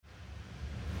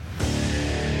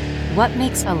What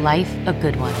makes a life a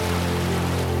good one?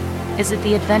 Is it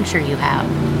the adventure you have?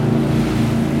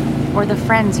 Or the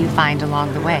friends you find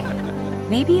along the way?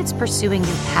 Maybe it's pursuing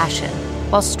your passion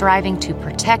while striving to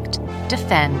protect,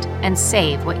 defend, and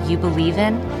save what you believe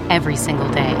in every single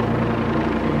day.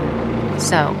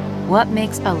 So, what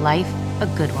makes a life a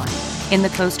good one? In the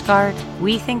Coast Guard,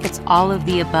 we think it's all of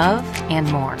the above and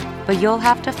more, but you'll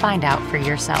have to find out for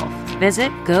yourself.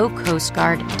 Visit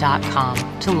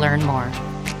gocoastguard.com to learn more.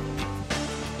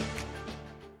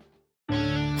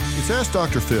 It's Ask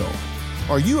Dr. Phil.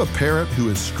 Are you a parent who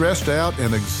is stressed out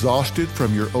and exhausted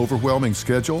from your overwhelming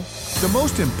schedule? The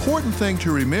most important thing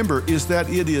to remember is that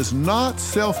it is not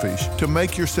selfish to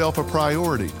make yourself a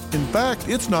priority. In fact,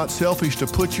 it's not selfish to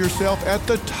put yourself at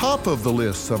the top of the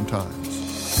list sometimes.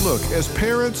 Look, as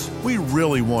parents, we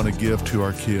really want to give to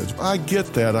our kids. I get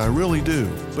that, I really do.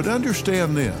 But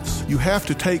understand this, you have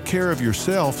to take care of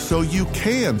yourself so you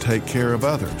can take care of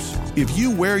others. If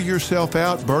you wear yourself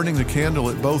out burning the candle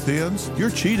at both ends, you're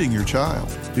cheating your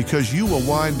child because you will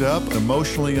wind up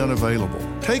emotionally unavailable.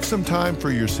 Take some time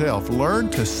for yourself. Learn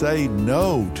to say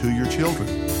no to your children.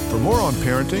 For more on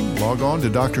parenting, log on to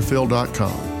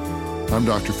drphil.com. I'm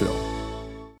Dr. Phil.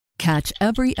 Catch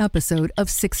every episode of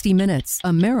 60 Minutes,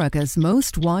 America's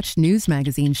most watched news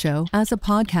magazine show, as a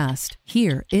podcast.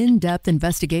 Hear in-depth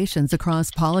investigations across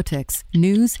politics,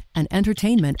 news, and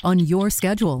entertainment on your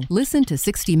schedule. Listen to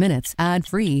 60 Minutes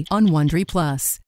ad-free on Wondery Plus.